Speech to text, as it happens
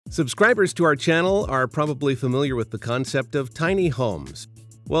Subscribers to our channel are probably familiar with the concept of tiny homes.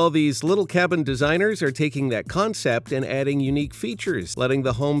 Well, these little cabin designers are taking that concept and adding unique features, letting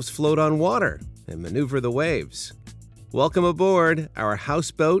the homes float on water and maneuver the waves. Welcome aboard our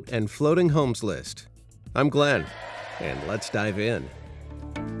houseboat and floating homes list. I'm Glenn, and let's dive in.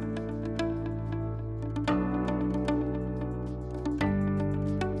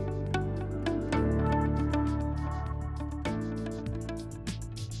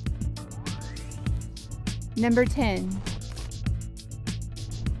 Number 10.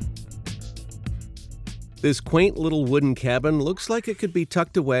 This quaint little wooden cabin looks like it could be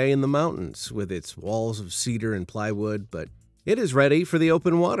tucked away in the mountains with its walls of cedar and plywood, but it is ready for the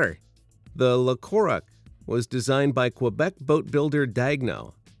open water. The Le Koroc was designed by Quebec boat builder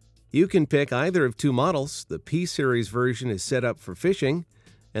Daigno. You can pick either of two models. The P-Series version is set up for fishing,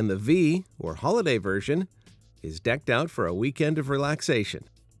 and the V, or holiday version, is decked out for a weekend of relaxation.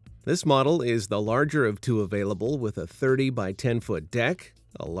 This model is the larger of two available, with a 30 by 10 foot deck,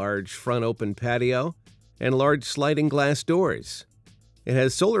 a large front open patio, and large sliding glass doors. It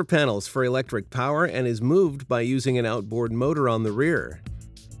has solar panels for electric power and is moved by using an outboard motor on the rear.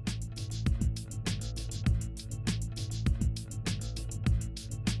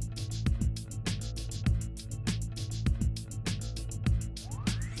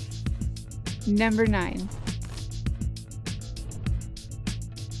 Number 9.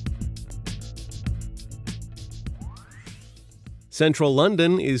 Central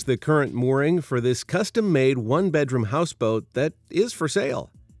London is the current mooring for this custom-made one-bedroom houseboat that is for sale.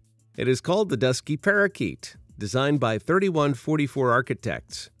 It is called the Dusky Parakeet, designed by 3144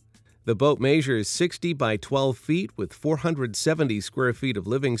 architects. The boat measures 60 by 12 feet with 470 square feet of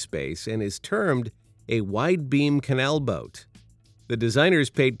living space and is termed a wide-beam canal boat. The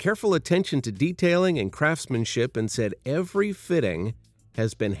designers paid careful attention to detailing and craftsmanship and said every fitting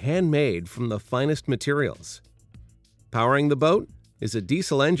has been handmade from the finest materials. Powering the boat is a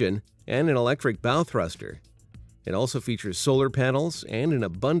diesel engine and an electric bow thruster. It also features solar panels and an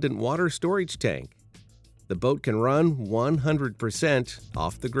abundant water storage tank. The boat can run 100%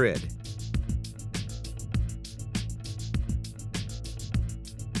 off the grid.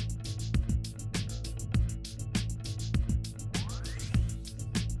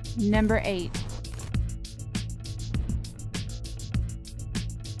 Number 8.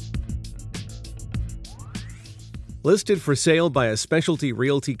 Listed for sale by a specialty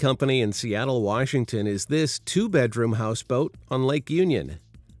realty company in Seattle, Washington is this two-bedroom houseboat on Lake Union.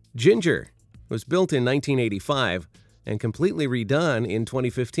 Ginger was built in 1985 and completely redone in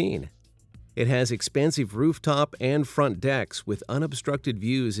 2015. It has expansive rooftop and front decks with unobstructed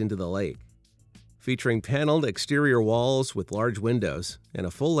views into the lake. Featuring paneled exterior walls with large windows and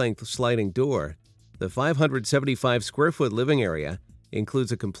a full-length sliding door, the 575-square-foot living area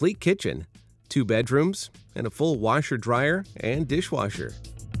includes a complete kitchen, 2 bedrooms, and a full washer-dryer and dishwasher.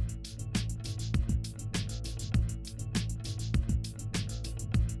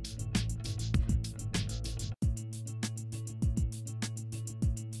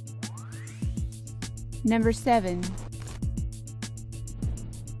 Number 7.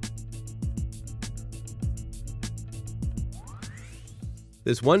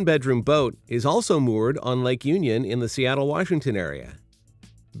 This one-bedroom boat is also moored on Lake Union in the Seattle, Washington area.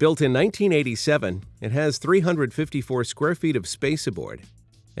 Built in 1987, it has 354 square feet of space aboard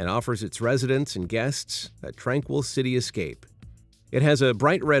and offers its residents and guests a tranquil city escape. It has a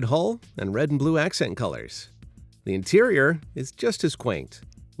bright red hull and red and blue accent colors. The interior is just as quaint,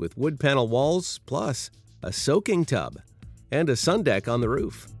 with wood panel walls plus a soaking tub and a sun deck on the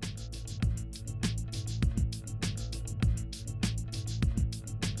roof.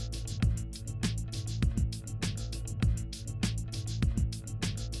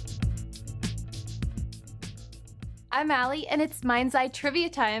 I'm Allie, and it's Mind's Eye Trivia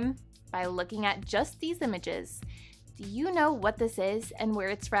time. By looking at just these images, do you know what this is and where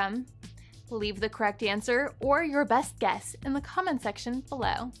it's from? Leave the correct answer or your best guess in the comment section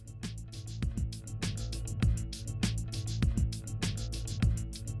below.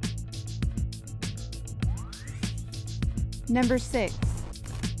 Number 6.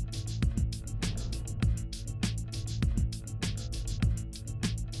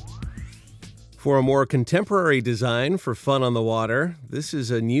 For a more contemporary design for fun on the water, this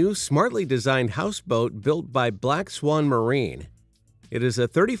is a new, smartly designed houseboat built by Black Swan Marine. It is a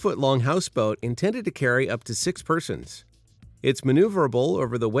 30-foot-long houseboat intended to carry up to 6 persons. It's maneuverable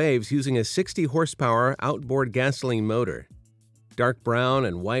over the waves using a 60-horsepower outboard gasoline motor. Dark brown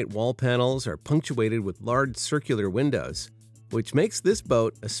and white wall panels are punctuated with large circular windows, which makes this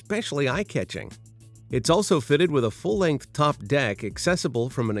boat especially eye-catching. It's also fitted with a full-length top deck accessible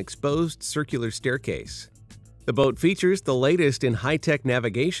from an exposed circular staircase. The boat features the latest in high-tech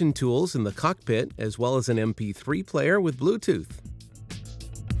navigation tools in the cockpit, as well as an MP3 player with Bluetooth.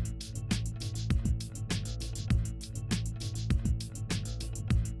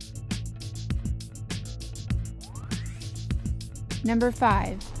 Number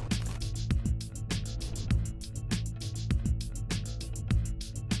 5.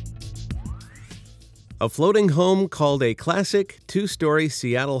 A floating home called a classic two-story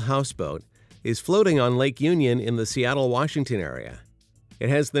Seattle houseboat is floating on Lake Union in the Seattle, Washington area. It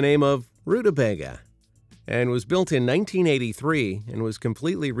has the name of Rutabaga and was built in 1983 and was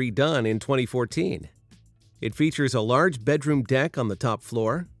completely redone in 2014. It features a large bedroom deck on the top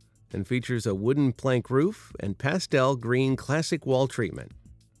floor and features a wooden plank roof and pastel green classic wall treatment.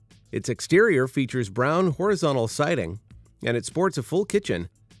 Its exterior features brown horizontal siding, and it sports a full kitchen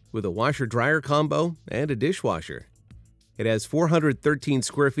with a washer-dryer combo and a dishwasher. It has 413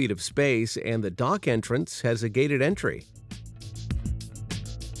 square feet of space, and the dock entrance has a gated entry.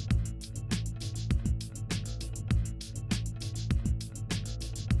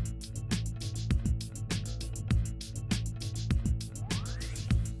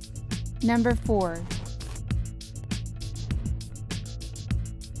 Number 4.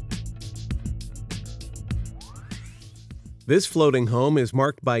 This floating home is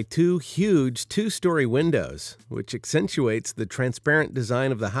marked by two huge two-story windows, which accentuates the transparent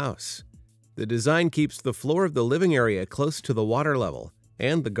design of the house. The design keeps the floor of the living area close to the water level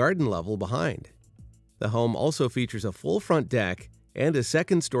and the garden level behind. The home also features a full front deck and a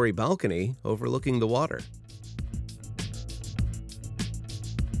second-story balcony overlooking the water.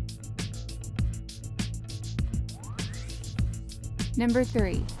 Number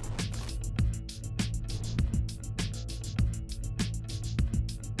 3.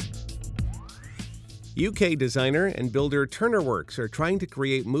 UK designer and builder TurnerWorks are trying to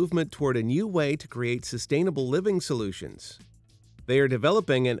create movement toward a new way to create sustainable living solutions. They are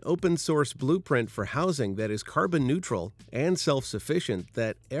developing an open-source blueprint for housing that is carbon neutral and self-sufficient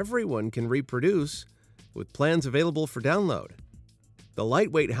that everyone can reproduce, with plans available for download. The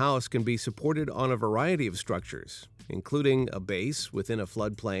lightweight house can be supported on a variety of structures, including a base within a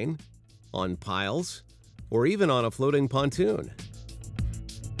floodplain, on piles, or even on a floating pontoon.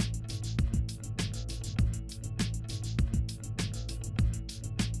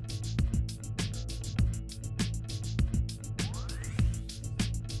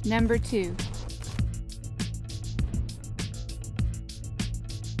 Number 2.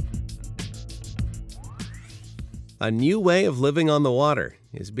 A new way of living on the water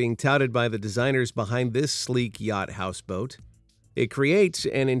is being touted by the designers behind this sleek yacht houseboat. It creates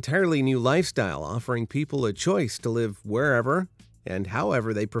an entirely new lifestyle, offering people a choice to live wherever and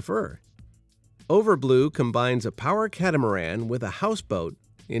however they prefer. Overblue combines a power catamaran with a houseboat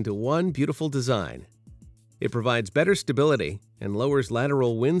into one beautiful design. It provides better stability and lowers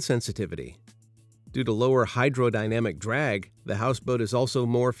lateral wind sensitivity. Due to lower hydrodynamic drag, the houseboat is also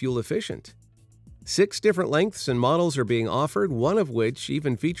more fuel efficient. 6 different lengths and models are being offered, one of which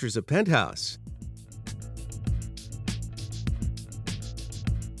even features a penthouse.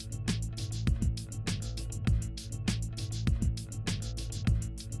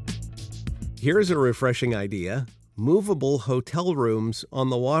 Here's a refreshing idea: movable hotel rooms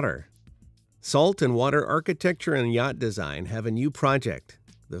on the water. Salt and Water Architecture and Yacht Design have a new project,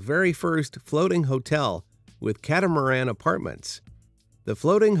 the very first floating hotel with catamaran apartments. The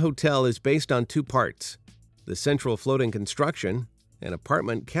floating hotel is based on 2 parts: the central floating construction and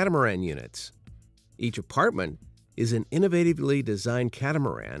apartment catamaran units. Each apartment is an innovatively designed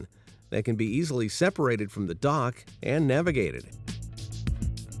catamaran that can be easily separated from the dock and navigated.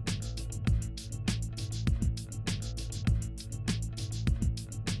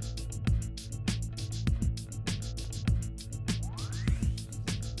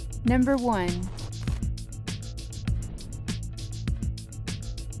 Number 1.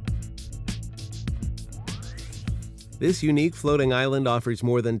 This unique floating island offers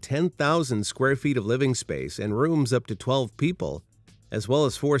more than 10,000 square feet of living space and rooms up to 12 people, as well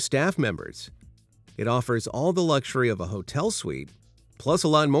as 4 staff members. It offers all the luxury of a hotel suite, plus a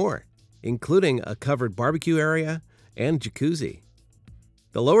lot more, including a covered barbecue area and jacuzzi.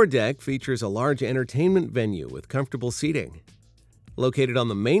 The lower deck features a large entertainment venue with comfortable seating. Located on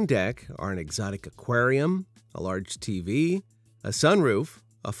the main deck are an exotic aquarium, a large TV, a sunroof,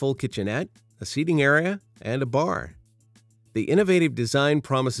 a full kitchenette, a seating area, and a bar. The innovative design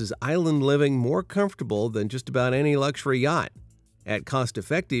promises island living more comfortable than just about any luxury yacht, at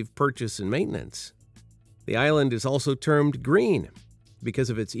cost-effective purchase and maintenance. The island is also termed green, because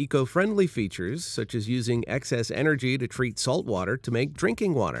of its eco-friendly features, such as using excess energy to treat salt water to make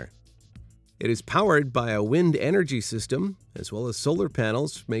drinking water. It is powered by a wind energy system, as well as solar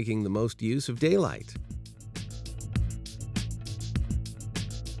panels, making the most use of daylight.